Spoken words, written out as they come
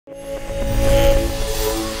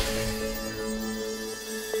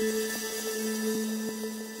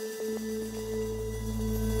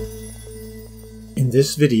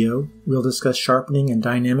this video, we'll discuss sharpening in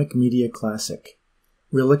Dynamic Media Classic.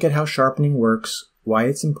 We'll look at how sharpening works, why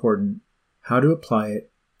it's important, how to apply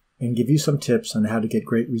it, and give you some tips on how to get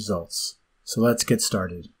great results. So let's get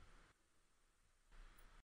started.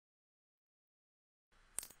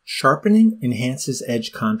 Sharpening enhances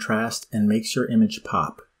edge contrast and makes your image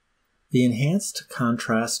pop. The enhanced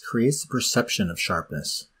contrast creates the perception of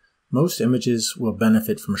sharpness. Most images will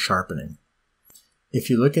benefit from sharpening. If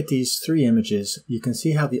you look at these three images, you can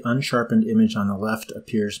see how the unsharpened image on the left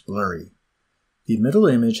appears blurry. The middle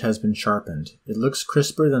image has been sharpened. It looks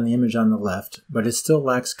crisper than the image on the left, but it still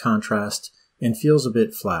lacks contrast and feels a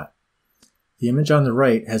bit flat. The image on the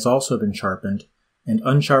right has also been sharpened, and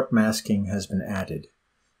unsharp masking has been added.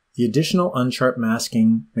 The additional unsharp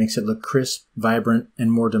masking makes it look crisp, vibrant,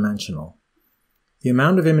 and more dimensional. The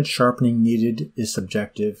amount of image sharpening needed is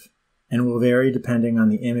subjective and will vary depending on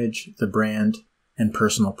the image, the brand, and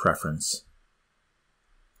personal preference.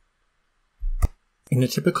 In a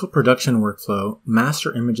typical production workflow,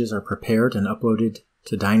 master images are prepared and uploaded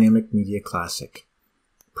to Dynamic Media Classic.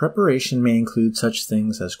 Preparation may include such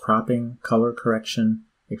things as cropping, color correction,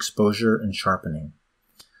 exposure, and sharpening.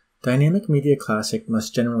 Dynamic Media Classic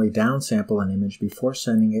must generally downsample an image before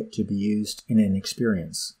sending it to be used in an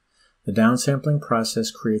experience. The downsampling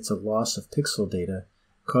process creates a loss of pixel data,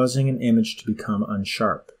 causing an image to become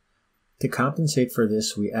unsharp. To compensate for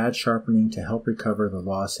this, we add sharpening to help recover the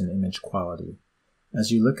loss in image quality.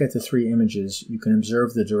 As you look at the three images, you can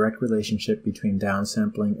observe the direct relationship between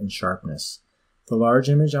downsampling and sharpness. The large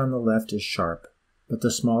image on the left is sharp, but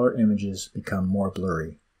the smaller images become more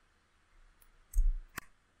blurry.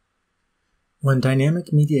 When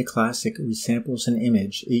Dynamic Media Classic resamples an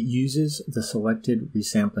image, it uses the selected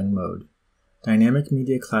resampling mode. Dynamic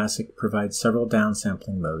Media Classic provides several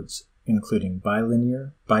downsampling modes, including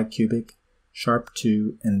bilinear, bicubic, sharp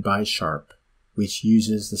 2, and bisharp, which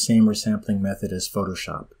uses the same resampling method as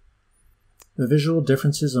Photoshop. The visual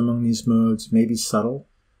differences among these modes may be subtle,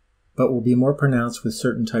 but will be more pronounced with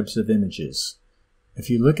certain types of images. If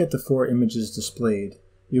you look at the four images displayed,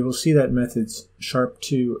 you will see that methods sharp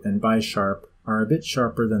 2 and bisharp are a bit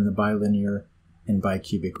sharper than the bilinear and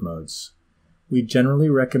bicubic modes. We generally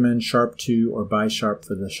recommend sharp 2 or bisharp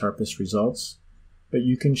for the sharpest results, but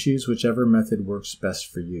you can choose whichever method works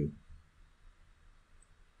best for you.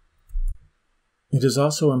 It is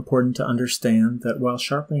also important to understand that while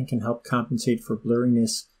sharpening can help compensate for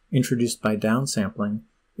blurriness introduced by downsampling,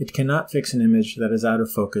 it cannot fix an image that is out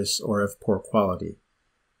of focus or of poor quality.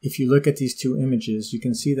 If you look at these two images, you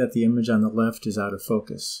can see that the image on the left is out of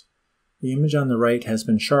focus. The image on the right has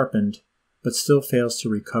been sharpened, but still fails to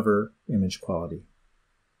recover image quality.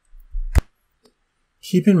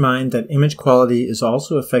 Keep in mind that image quality is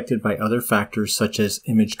also affected by other factors such as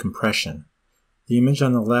image compression. The image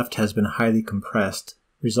on the left has been highly compressed,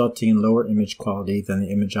 resulting in lower image quality than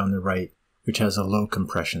the image on the right, which has a low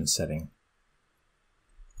compression setting.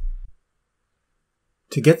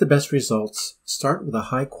 To get the best results, start with a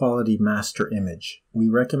high-quality master image. We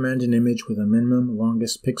recommend an image with a minimum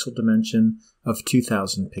longest pixel dimension of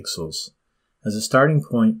 2000 pixels. As a starting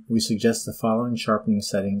point, we suggest the following sharpening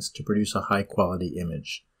settings to produce a high-quality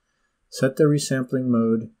image. Set the resampling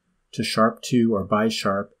mode to sharp 2 or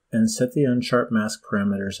bisharp and set the unsharp mask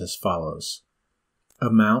parameters as follows.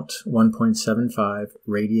 Amount 1.75,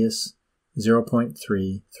 radius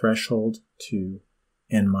 0.3, threshold 2,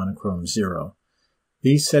 and monochrome 0.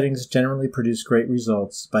 These settings generally produce great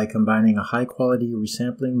results by combining a high-quality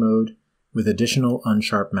resampling mode with additional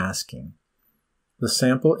unsharp masking. The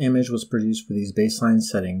sample image was produced with these baseline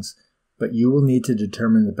settings, but you will need to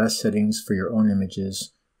determine the best settings for your own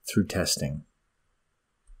images through testing.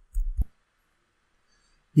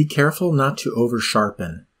 Be careful not to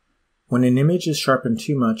over-sharpen. When an image is sharpened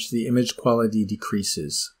too much, the image quality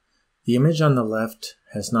decreases. The image on the left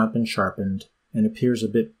has not been sharpened and appears a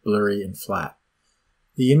bit blurry and flat.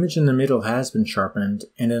 The image in the middle has been sharpened,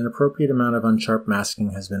 and an appropriate amount of unsharp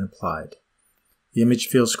masking has been applied. The image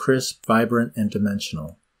feels crisp, vibrant, and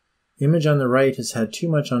dimensional. The image on the right has had too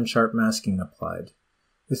much unsharp masking applied.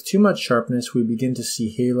 With too much sharpness, we begin to see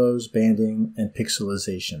halos, banding, and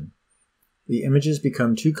pixelization. The images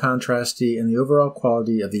become too contrasty, and the overall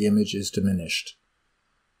quality of the image is diminished.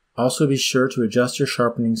 Also be sure to adjust your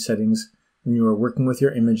sharpening settings when you are working with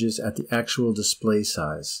your images at the actual display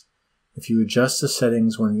size. If you adjust the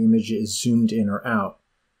settings when the image is zoomed in or out,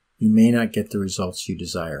 you may not get the results you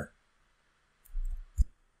desire.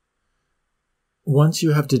 Once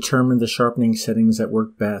you have determined the sharpening settings that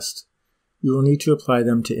work best, you will need to apply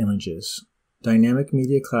them to images. Dynamic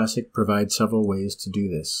Media Classic provides several ways to do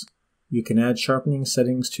this. You can add sharpening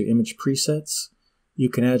settings to image presets. You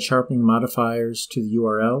can add sharpening modifiers to the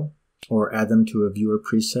URL or add them to a viewer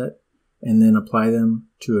preset and then apply them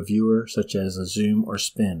to a viewer such as a zoom or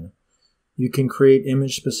spin. You can create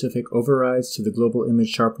image-specific overrides to the global image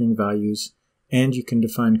sharpening values, and you can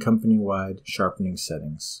define company-wide sharpening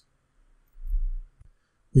settings.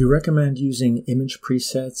 We recommend using image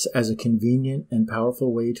presets as a convenient and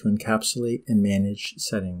powerful way to encapsulate and manage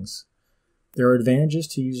settings. There are advantages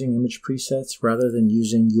to using image presets rather than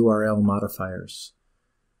using URL modifiers.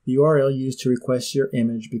 The URL used to request your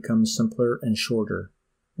image becomes simpler and shorter.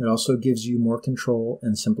 It also gives you more control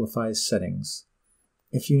and simplifies settings.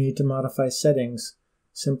 If you need to modify settings,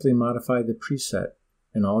 simply modify the preset,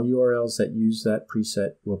 and all URLs that use that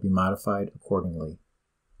preset will be modified accordingly.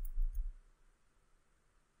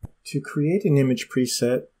 To create an image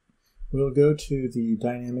preset, we'll go to the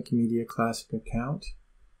Dynamic Media Classic account,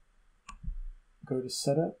 go to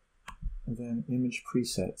Setup, and then Image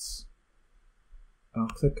Presets. I'll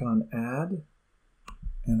click on Add,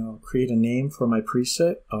 and I'll create a name for my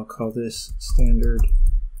preset. I'll call this Standard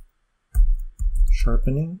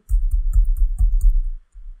Sharpening.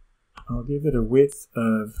 I'll give it a width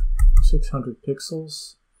of 600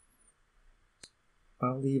 pixels.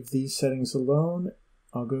 I'll leave these settings alone.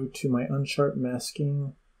 I'll go to my unsharp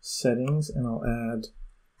masking settings and I'll add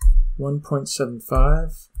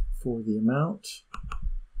 1.75 for the amount.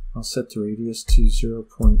 I'll set the radius to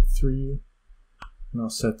 0.3 and I'll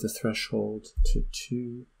set the threshold to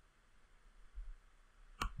 2.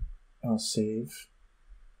 I'll save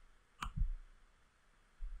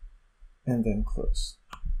and then close.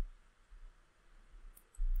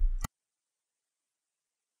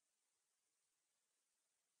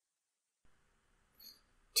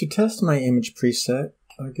 To test my image preset,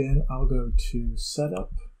 again, I'll go to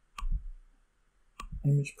Setup,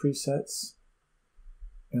 Image Presets,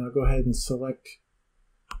 and I'll go ahead and select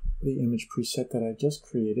the image preset that I just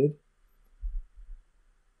created.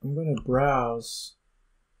 I'm going to browse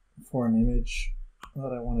for an image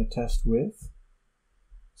that I want to test with.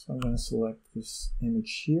 So I'm going to select this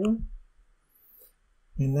image here.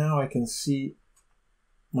 And now I can see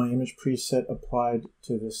my image preset applied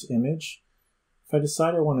to this image. If I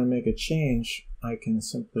decide I want to make a change, I can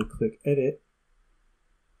simply click Edit.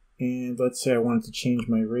 And let's say I wanted to change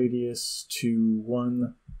my radius to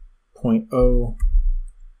 1.0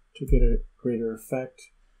 to get a greater effect.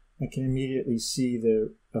 I can immediately see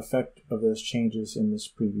the effect of those changes in this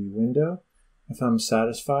preview window. If I'm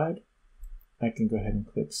satisfied, I can go ahead and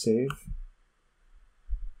click Save,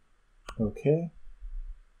 OK,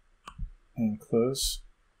 and close,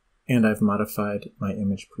 and I've modified my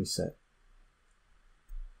image preset.